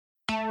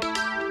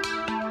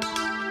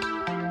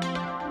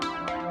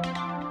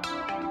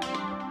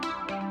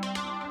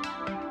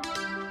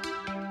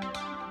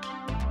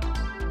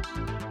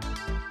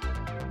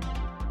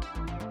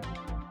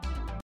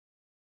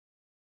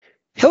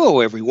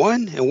Hello,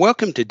 everyone, and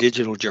welcome to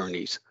Digital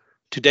Journeys.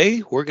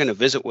 Today, we're going to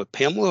visit with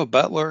Pamela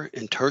Butler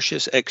and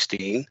Tertius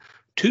Eckstein,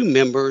 two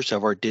members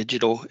of our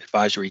digital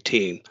advisory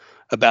team,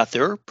 about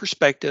their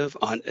perspective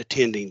on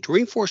attending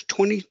Dreamforce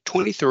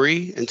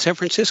 2023 in San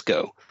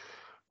Francisco.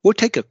 We'll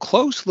take a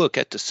close look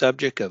at the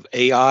subject of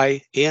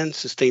AI and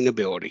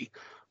sustainability,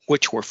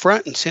 which were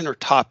front and center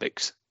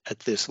topics at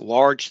this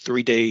large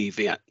 3-day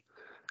event.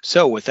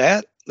 So, with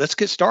that, let's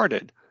get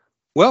started.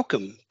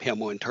 Welcome,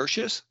 Pamela and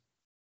Tertius.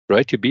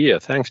 Great to be here.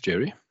 Thanks,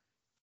 Jerry.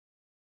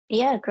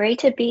 Yeah, great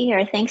to be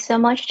here. Thanks so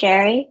much,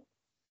 Jerry.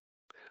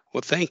 Well,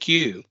 thank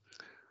you.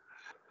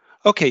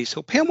 Okay,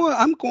 so Pamela,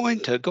 I'm going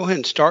to go ahead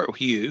and start with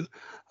you,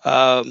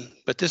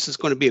 but this is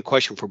going to be a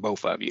question for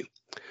both of you.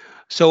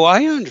 So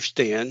I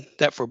understand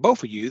that for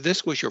both of you,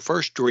 this was your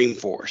first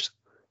Dreamforce.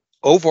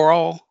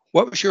 Overall,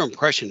 what was your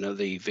impression of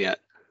the event?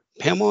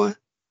 Pamela,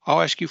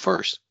 I'll ask you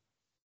first.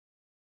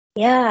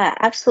 Yeah,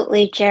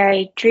 absolutely,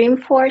 Jerry.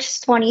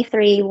 Dreamforce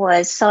 23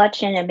 was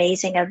such an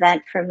amazing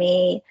event for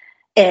me.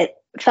 It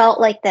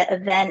felt like the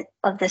event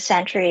of the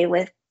century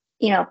with,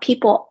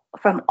 people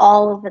from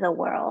all over the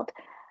world.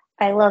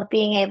 I love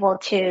being able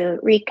to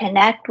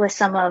reconnect with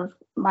some of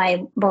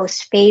my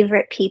most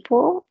favorite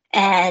people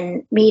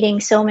and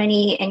meeting so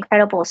many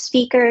incredible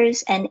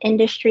speakers and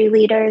industry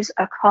leaders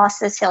across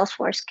the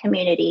Salesforce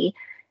community.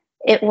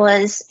 It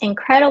was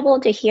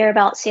incredible to hear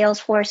about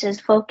Salesforce's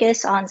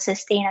focus on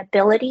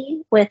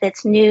sustainability with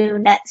its new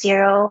net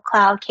zero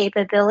cloud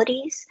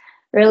capabilities,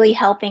 really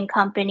helping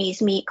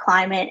companies meet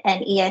climate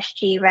and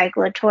ESG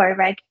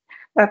regulatory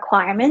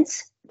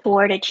requirements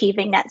toward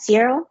achieving net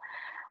zero.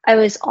 I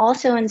was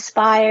also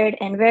inspired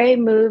and very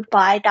moved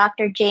by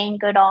Dr. Jane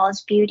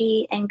Goodall's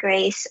beauty and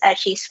grace as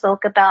she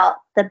spoke about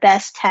the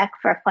best tech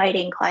for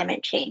fighting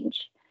climate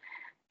change.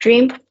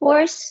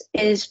 Dreamforce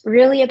is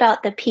really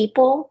about the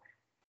people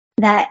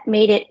that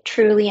made it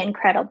truly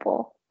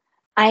incredible.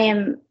 I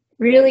am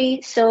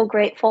really so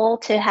grateful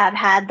to have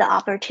had the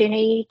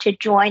opportunity to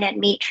join and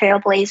meet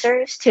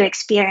trailblazers to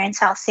experience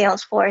how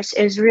Salesforce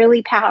is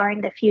really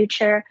powering the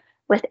future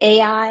with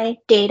AI,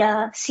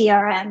 data,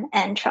 CRM,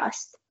 and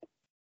trust.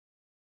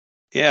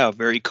 Yeah,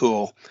 very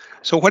cool.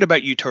 So what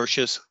about you,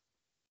 Tertius?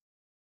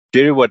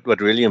 Jerry, what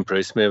really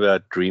impressed me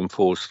about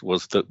Dreamforce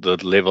was the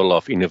level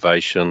of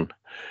innovation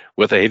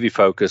with a heavy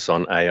focus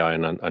on AI,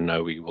 and I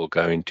know we will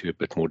go into a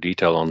bit more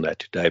detail on that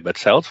today, but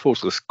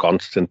Salesforce is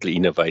constantly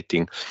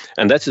innovating,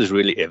 and that is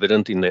really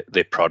evident in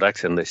their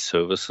products and their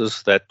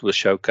services that were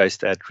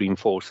showcased at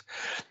Dreamforce.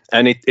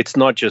 And it's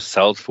not just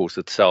Salesforce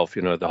itself,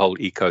 the whole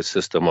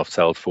ecosystem of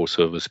Salesforce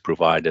service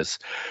providers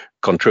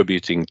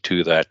contributing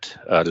to that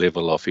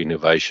level of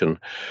innovation.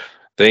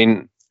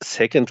 Then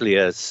secondly,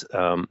 as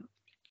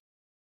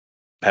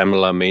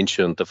Pamela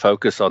mentioned, the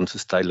focus on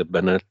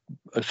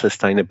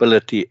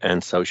sustainability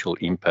and social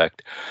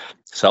impact.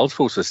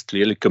 Salesforce is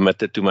clearly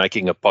committed to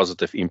making a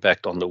positive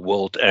impact on the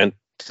world, and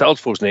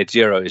Salesforce Net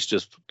Zero is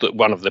just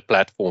one of the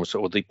platforms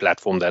or the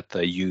platform that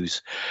they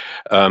use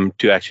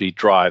to actually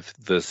drive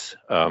this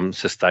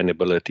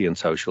sustainability and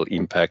social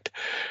impact.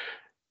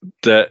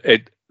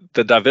 The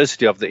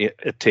diversity of the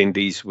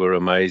attendees were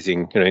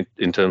amazing,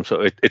 in terms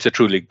of it's a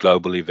truly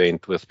global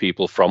event with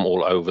people from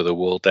all over the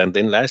world. And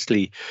then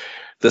lastly,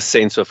 the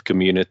sense of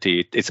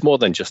community. It's more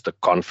than just a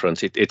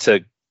conference. It's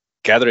a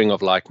gathering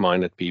of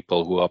like-minded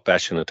people who are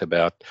passionate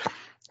about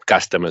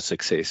customer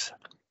success.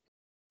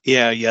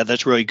 Yeah,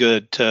 that's really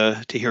good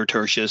to hear,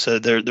 Tertius.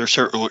 There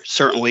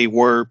certainly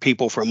were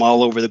people from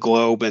all over the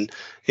globe, and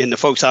the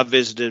folks I've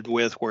visited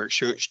with were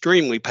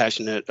extremely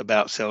passionate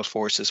about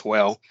Salesforce as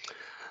well.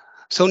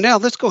 So now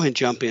let's go ahead and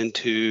jump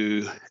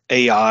into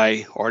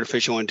AI,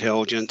 artificial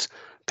intelligence.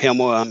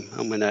 Pamela,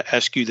 I'm going to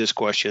ask you this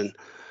question.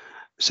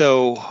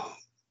 So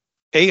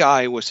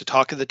AI was the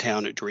talk of the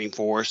town at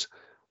Dreamforce.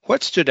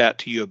 What stood out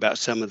to you about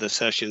some of the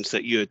sessions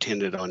that you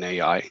attended on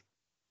AI?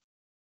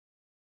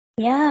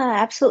 Yeah,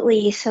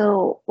 absolutely.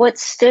 So what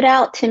stood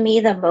out to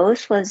me the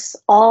most was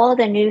all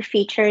the new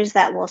features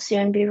that will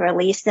soon be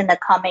released in the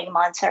coming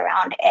months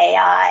around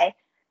AI.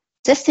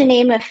 Just to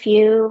name a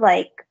few,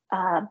 like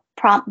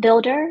Prompt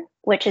Builder,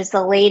 which is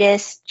the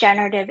latest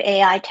generative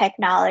AI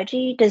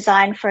technology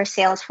designed for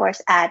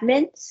Salesforce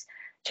admins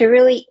to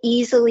really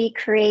easily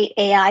create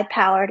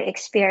AI-powered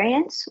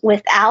experience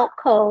without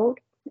code.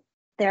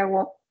 There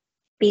won't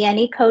be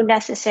any code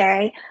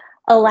necessary,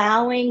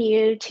 allowing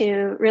you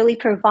to really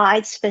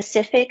provide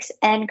specifics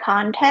and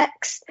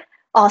context,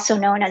 also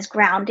known as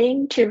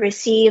grounding, to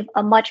receive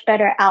a much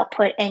better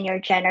output in your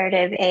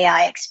generative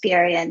AI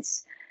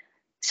experience.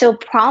 So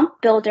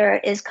Prompt Builder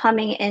is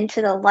coming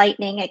into the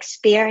Lightning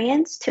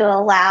experience to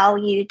allow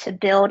you to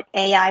build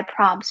AI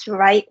prompts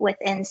right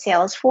within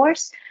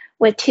Salesforce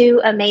with two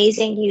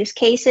amazing use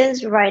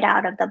cases right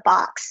out of the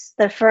box.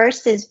 The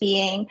first is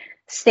being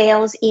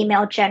sales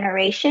email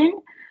generation,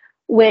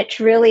 which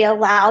really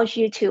allows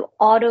you to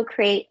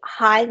auto-create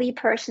highly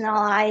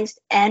personalized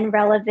and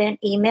relevant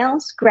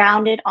emails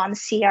grounded on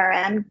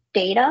CRM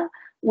data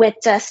with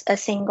just a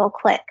single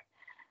click.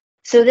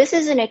 So this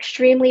is an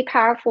extremely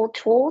powerful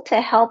tool to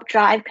help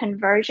drive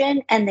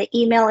conversion, and the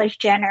email is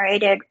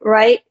generated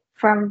right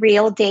from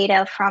real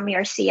data from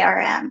your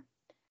CRM.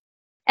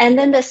 And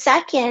then the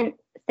second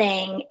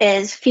thing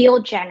is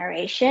field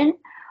generation,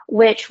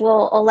 which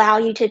will allow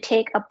you to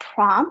take a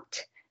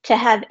prompt to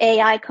have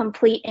AI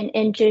complete an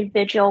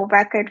individual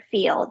record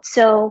field.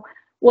 So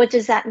what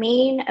does that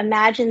mean?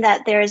 Imagine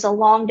that there's a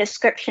long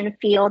description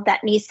field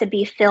that needs to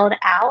be filled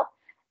out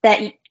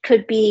that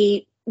could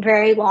be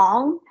very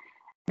long.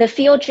 The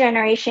field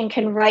generation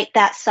can write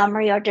that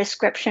summary or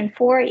description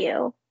for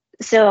you.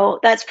 So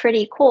that's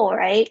pretty cool,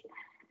 right?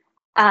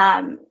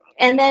 And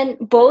then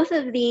both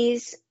of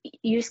these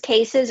use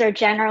cases are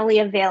generally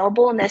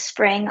available in the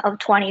spring of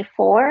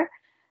 24.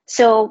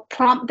 So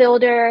Prompt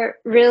Builder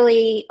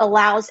really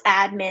allows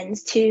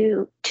admins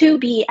to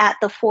be at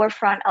the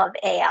forefront of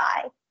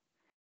AI.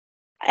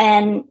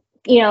 And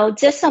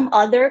just some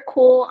other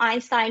cool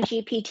Einstein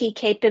GPT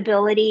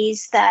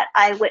capabilities that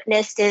I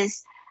witnessed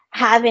is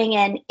having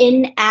an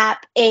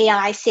in-app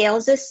AI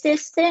sales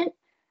assistant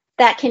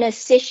that can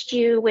assist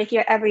you with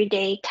your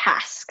everyday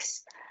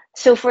tasks.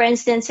 So for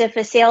instance, if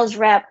a sales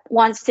rep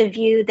wants to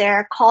view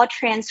their call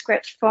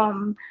transcripts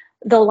from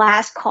the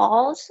last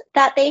calls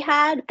that they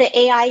had, the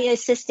AI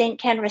assistant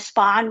can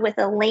respond with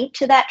a link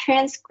to that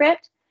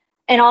transcript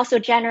and also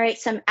generate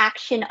some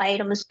action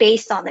items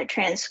based on the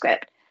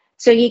transcript.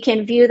 So you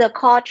can view the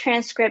call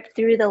transcript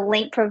through the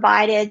link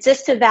provided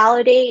just to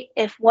validate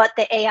if what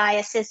the AI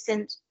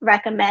assistant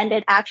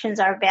recommended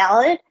actions are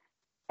valid.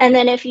 And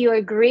then if you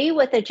agree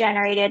with the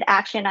generated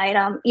action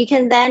item, you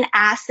can then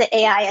ask the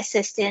AI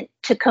assistant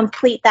to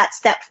complete that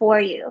step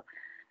for you.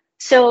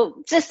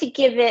 So just to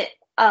give it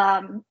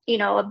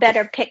a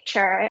better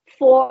picture,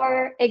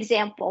 for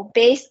example,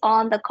 based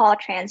on the call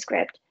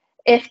transcript,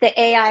 if the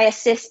AI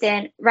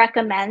assistant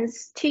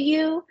recommends to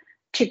you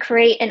to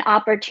create an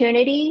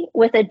opportunity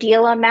with a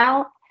deal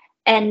amount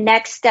and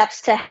next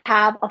steps to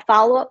have a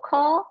follow-up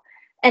call,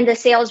 and the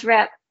sales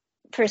rep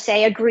per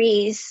se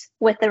agrees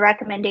with the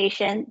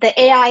recommendation, the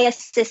AI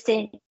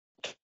assistant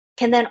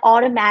can then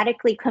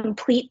automatically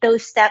complete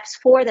those steps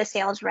for the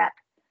sales rep.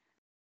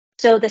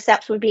 So the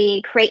steps would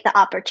be create the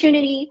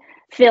opportunity,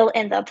 fill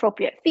in the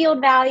appropriate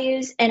field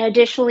values, and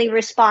additionally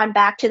respond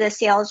back to the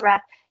sales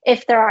rep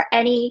if there are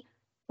any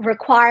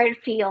required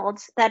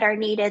fields that are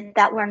needed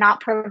that were not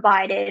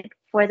provided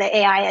for the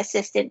AI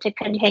assistant to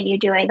continue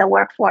doing the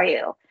work for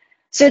you.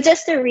 So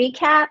just to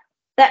recap,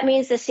 that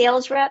means the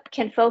sales rep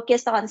can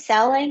focus on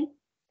selling,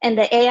 and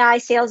the AI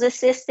sales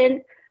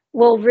assistant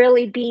will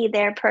really be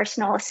their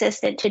personal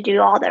assistant to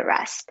do all the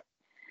rest.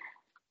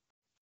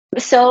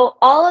 So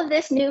all of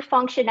this new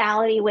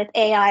functionality with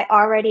AI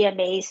already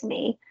amazed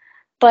me,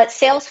 but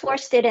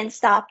Salesforce didn't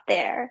stop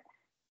there.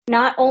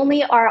 Not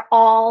only are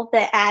all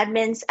the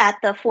admins at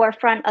the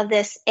forefront of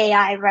this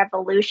AI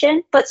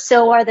revolution, but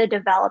so are the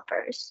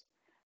developers.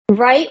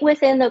 Right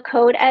within the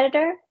code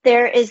editor,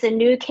 there is a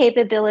new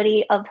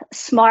capability of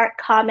smart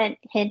comment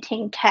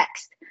hinting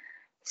text.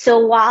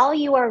 So while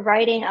you are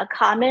writing a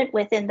comment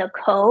within the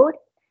code,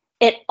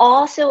 it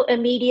also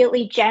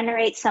immediately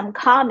generates some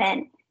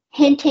comment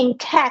hinting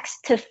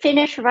text to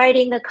finish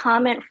writing the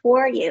comment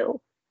for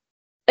you.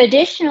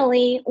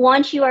 Additionally,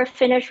 once you are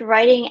finished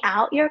writing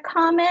out your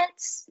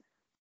comments,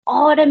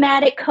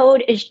 automatic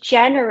code is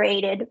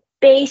generated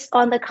based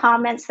on the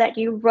comments that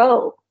you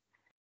wrote.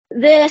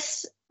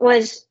 This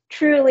was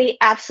truly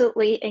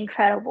absolutely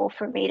incredible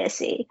for me to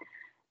see.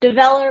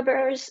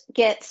 Developers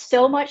get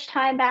so much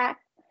time back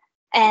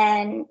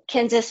and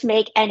can just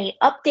make any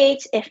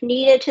updates if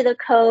needed to the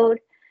code.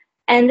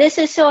 And this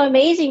is so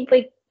amazing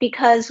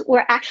because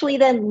we're actually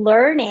then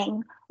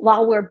learning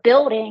while we're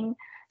building.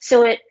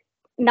 So it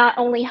not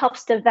only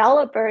helps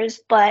developers,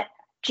 but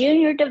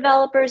junior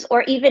developers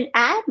or even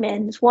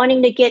admins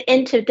wanting to get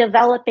into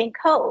developing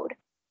code.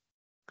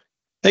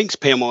 Thanks,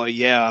 Pamela.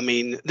 Yeah, I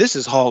mean, this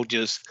is all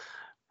just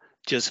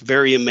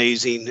very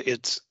amazing.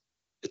 It's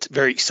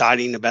very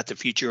exciting about the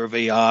future of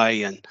AI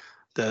and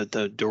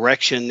the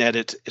direction that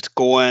it's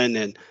going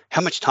and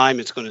how much time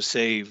it's going to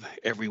save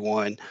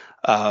everyone.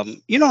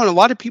 And a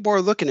lot of people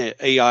are looking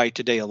at AI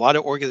today. A lot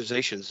of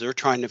organizations, they're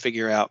trying to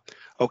figure out,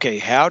 okay,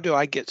 how do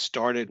I get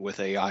started with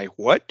AI?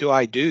 What do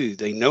I do?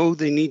 They know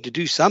they need to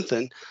do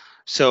something.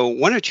 So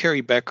one of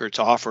Cherry Becker's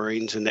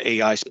offerings in the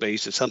AI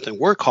space is something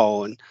we're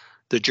calling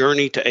the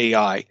Journey to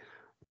AI.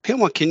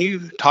 Pamela, can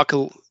you talk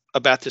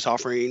about this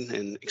offering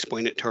and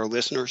explain it to our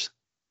listeners?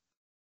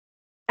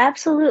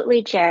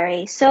 Absolutely,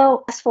 Jerry.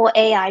 So, successful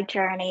AI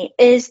journey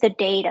is the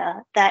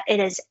data that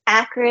it is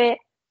accurate,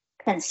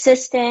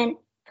 consistent,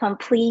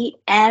 complete,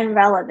 and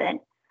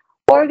relevant.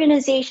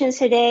 Organizations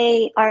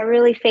today are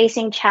really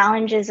facing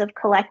challenges of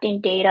collecting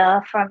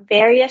data from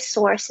various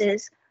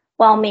sources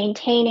while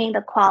maintaining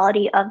the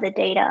quality of the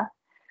data.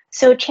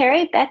 So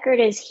Cherry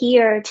Beckert is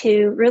here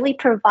to really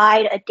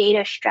provide a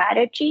data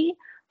strategy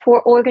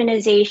for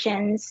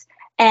organizations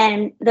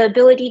and the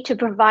ability to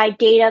provide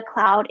data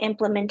cloud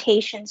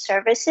implementation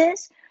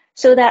services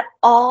so that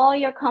all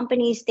your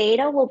company's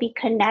data will be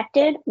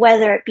connected,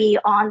 whether it be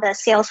on the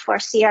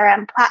Salesforce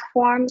CRM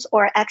platforms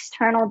or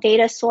external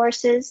data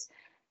sources,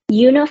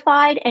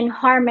 unified and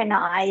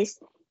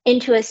harmonized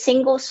into a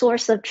single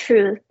source of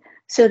truth,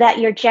 so that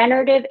your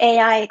generative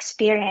AI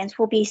experience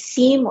will be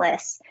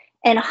seamless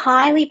and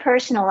highly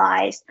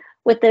personalized,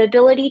 with the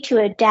ability to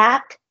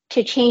adapt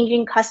to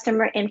changing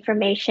customer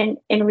information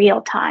in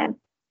real time.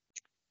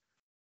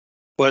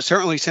 Well, it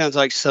certainly sounds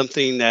like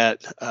something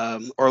that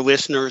our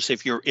listeners,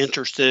 if you're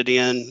interested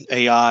in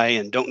AI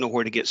and don't know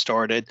where to get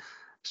started,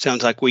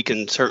 sounds like we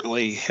can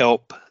certainly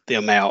help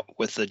them out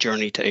with the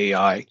journey to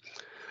AI.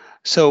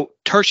 So,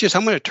 Tertius,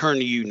 I'm going to turn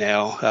to you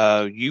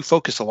now. You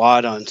focus a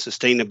lot on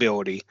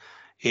sustainability,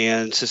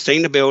 and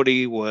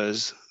sustainability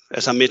was,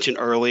 as I mentioned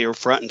earlier,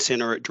 front and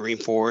center at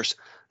Dreamforce,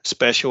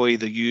 especially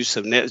the use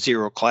of net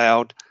zero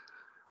cloud.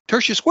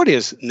 Tertius, what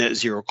is net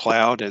zero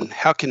cloud and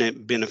how can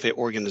it benefit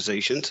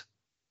organizations?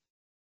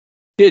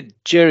 Yeah,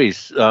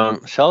 Jerry's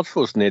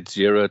Salesforce Net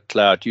Zero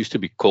Cloud used to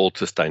be called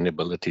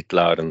Sustainability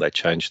Cloud, and they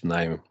changed the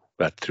name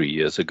about 3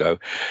 years ago.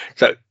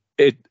 So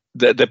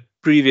the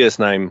previous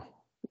name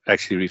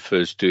actually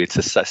refers to, it's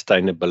a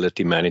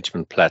sustainability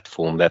management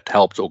platform that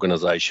helps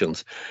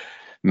organizations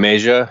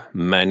measure,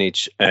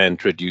 manage,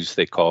 and reduce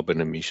their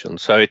carbon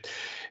emissions. So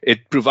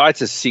it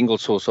provides a single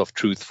source of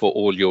truth for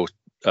all your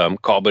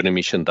carbon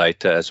emission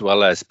data, as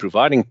well as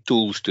providing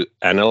tools to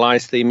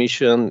analyze the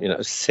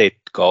emission, set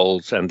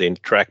goals, and then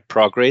track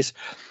progress.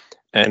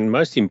 And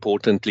most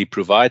importantly,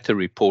 provide the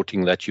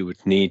reporting that you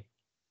would need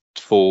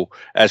for,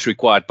 as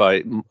required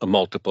by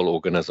multiple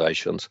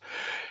organizations.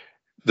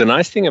 The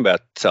nice thing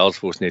about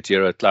Salesforce Net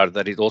Zero Cloud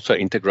that it also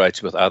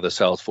integrates with other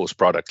Salesforce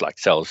products like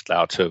Sales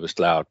Cloud, Service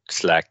Cloud,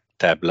 Slack,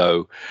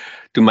 Tableau,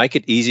 to make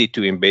it easy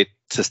to embed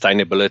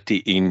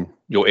sustainability in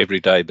your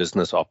everyday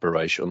business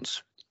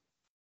operations.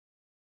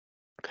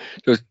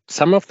 So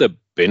some of the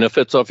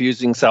benefits of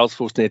using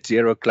Salesforce Net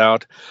Zero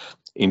Cloud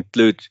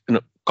include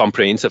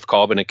comprehensive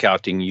carbon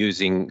accounting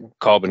using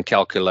carbon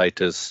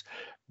calculators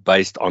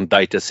based on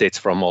data sets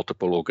from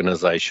multiple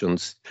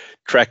organizations,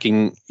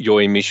 tracking your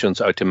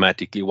emissions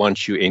automatically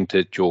once you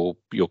entered your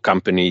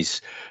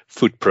company's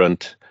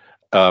footprint.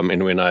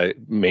 And when I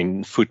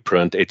mean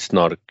footprint, it's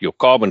not your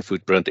carbon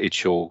footprint,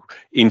 it's your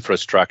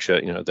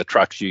infrastructure, the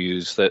trucks you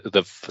use,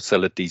 the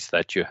facilities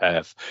that you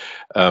have,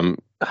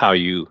 how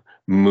you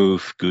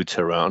move goods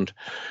around.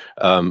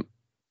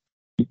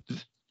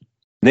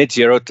 Net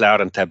Zero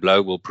Cloud and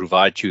Tableau will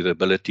provide you the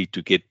ability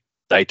to get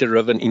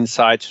data-driven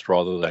insights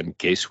rather than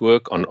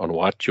guesswork on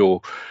what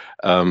your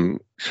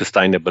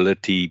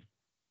sustainability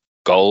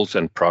goals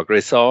and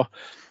progress are,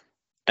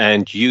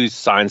 and use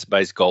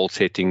science-based goal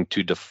setting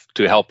to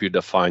help you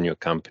define your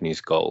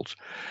company's goals.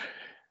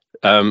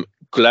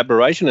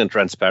 Collaboration and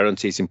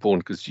transparency is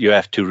important because you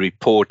have to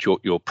report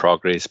your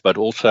progress, but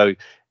also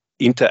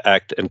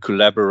interact and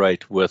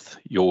collaborate with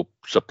your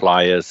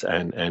suppliers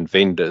and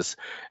vendors,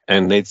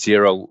 and Net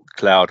Zero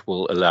Cloud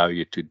will allow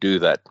you to do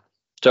that.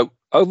 So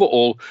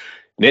overall,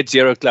 Net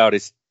Zero Cloud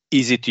is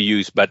easy to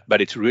use, but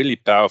it's really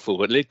powerful.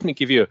 But let me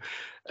give you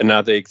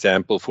another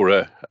example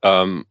for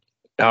how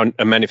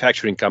a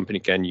manufacturing company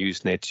can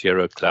use Net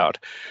Zero Cloud.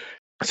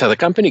 So the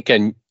company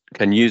can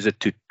use it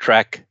to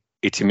track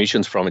its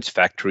emissions from its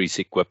factories,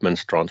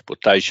 equipment,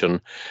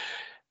 transportation,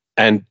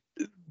 and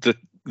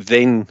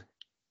then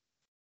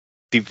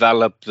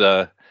develop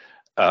the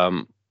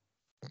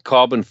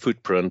carbon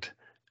footprint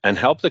and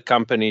help the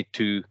company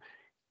to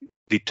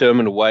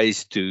determine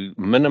ways to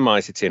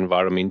minimize its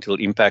environmental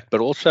impact, but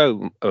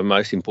also,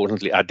 most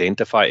importantly,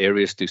 identify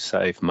areas to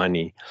save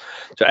money.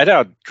 So at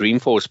our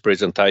Dreamforce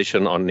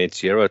presentation on Net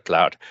Zero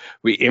Cloud,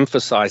 we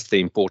emphasized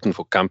the importance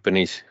for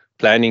companies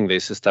planning their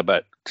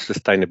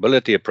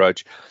sustainability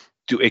approach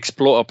to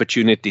explore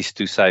opportunities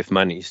to save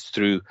money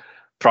through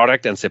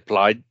product and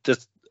supply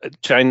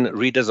chain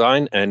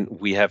redesign, and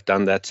we have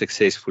done that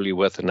successfully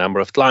with a number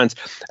of clients,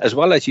 as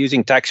well as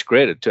using tax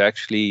credit to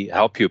actually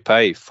help you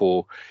pay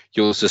for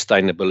your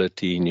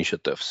sustainability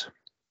initiatives.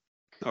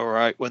 All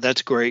right. Well,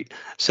 that's great.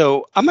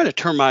 So I'm going to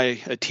turn my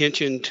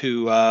attention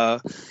to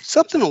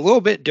something a little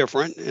bit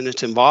different, and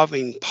it's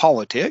involving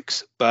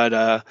politics,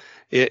 but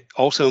it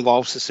also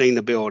involves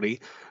sustainability.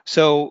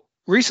 So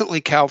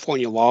recently,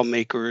 California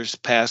lawmakers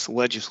passed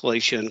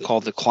legislation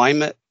called the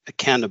Climate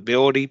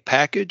Accountability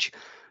Package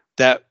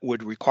that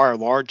would require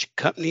large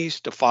companies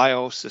to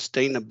file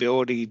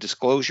sustainability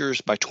disclosures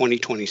by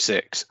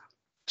 2026.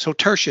 So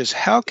Tertius,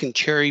 how can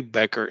Cherry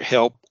Bekaert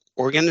help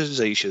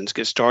organizations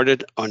get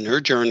started on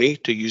their journey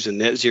to use a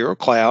net zero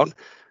cloud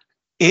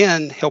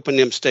and helping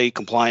them stay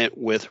compliant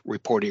with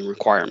reporting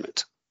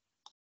requirements?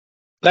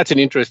 That's an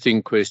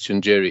interesting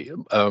question, Jerry.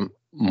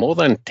 More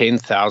than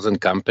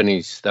 10,000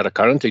 companies that are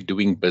currently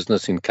doing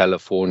business in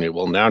California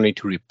will now need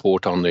to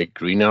report on their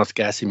greenhouse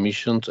gas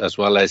emissions as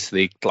well as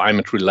the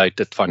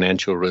climate-related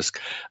financial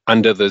risk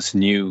under this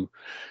new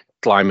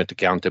climate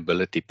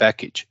accountability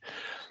package.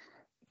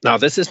 Now,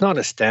 this is not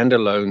a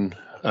standalone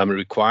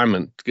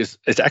requirement because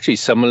it's actually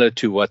similar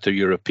to what the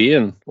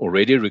European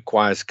already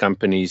requires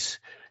companies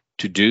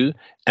to do,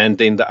 and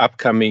then the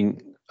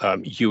upcoming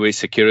US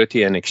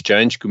Security and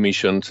Exchange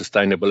Commission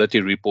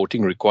sustainability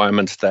reporting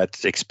requirements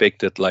that's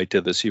expected later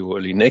this year or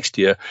early next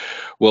year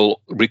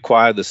will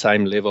require the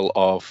same level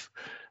of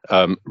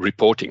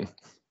reporting.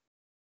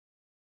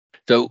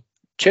 So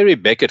Cherry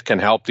Beckett can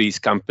help these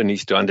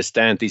companies to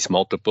understand these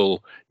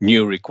multiple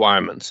new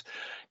requirements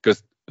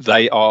because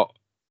they are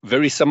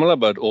very similar,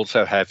 but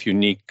also have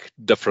unique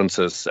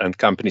differences, and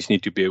companies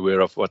need to be aware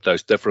of what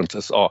those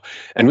differences are.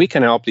 And we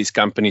can help these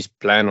companies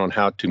plan on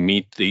how to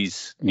meet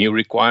these new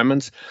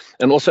requirements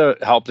and also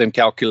help them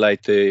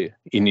calculate their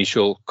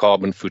initial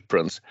carbon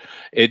footprints.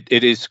 It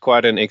is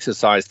quite an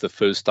exercise the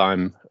first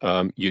time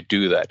you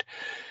do that.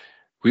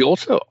 We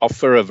also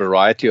offer a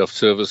variety of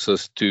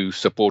services to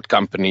support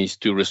companies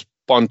to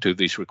respond to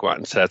these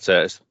requirements, such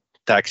as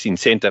tax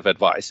incentive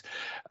advice,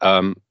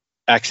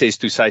 access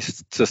to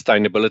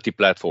sustainability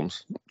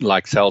platforms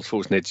like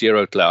Salesforce Net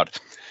Zero Cloud,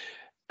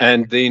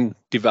 and then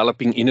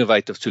developing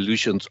innovative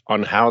solutions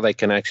on how they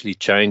can actually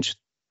change,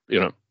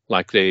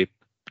 like the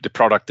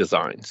product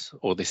designs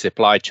or the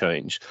supply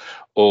chain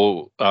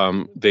or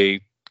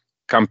the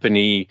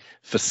company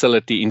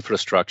facility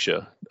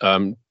infrastructure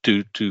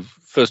to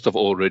first of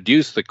all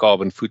reduce the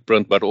carbon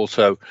footprint, but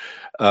also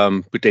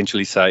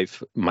potentially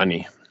save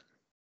money.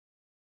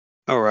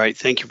 All right,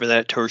 thank you for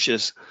that,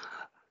 Tertius.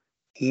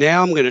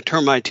 Now I'm going to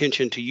turn my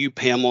attention to you,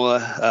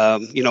 Pamela.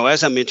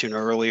 As I mentioned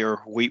earlier,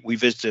 we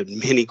visited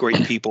many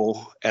great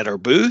people at our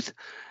booth,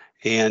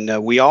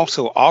 and we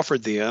also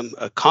offered them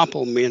a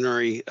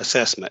complimentary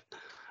assessment.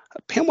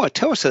 Pamela,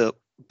 tell us a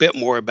bit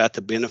more about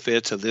the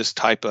benefits of this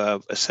type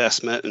of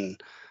assessment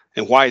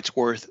and why it's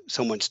worth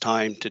someone's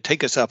time to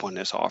take us up on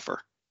this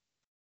offer.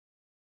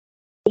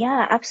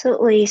 Yeah,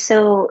 absolutely.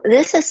 So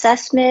this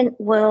assessment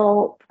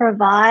will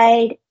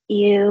provide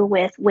you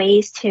with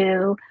ways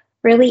to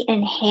really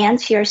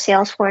enhance your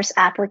Salesforce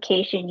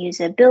application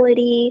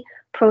usability,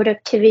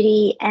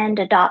 productivity, and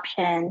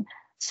adoption.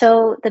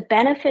 So the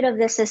benefit of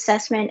this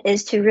assessment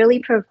is to really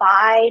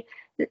provide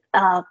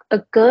a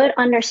good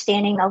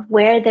understanding of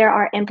where there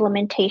are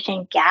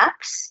implementation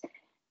gaps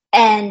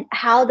and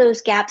how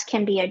those gaps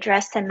can be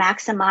addressed to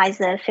maximize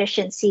the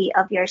efficiency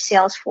of your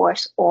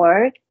Salesforce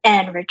org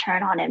and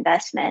return on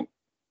investment.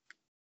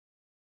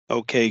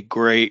 Okay,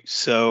 great.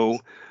 So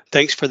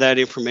thanks for that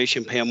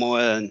information,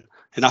 Pamela,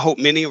 and I hope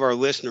many of our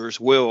listeners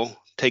will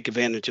take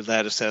advantage of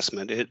that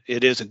assessment.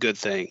 It is a good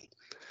thing.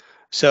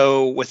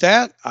 So with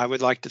that, I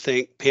would like to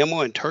thank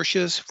Pamela and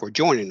Tertius for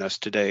joining us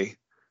today.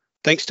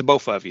 Thanks to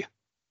both of you.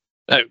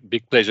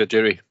 Big pleasure,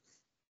 Jerry.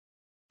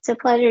 It's a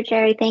pleasure,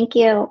 Jerry. Thank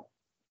you.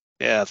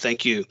 Yeah,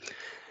 thank you.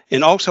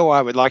 And also,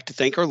 I would like to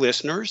thank our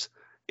listeners.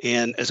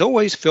 And as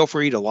always, feel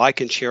free to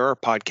like and share our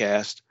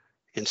podcast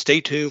and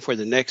stay tuned for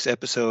the next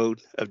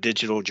episode of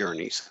Digital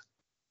Journeys.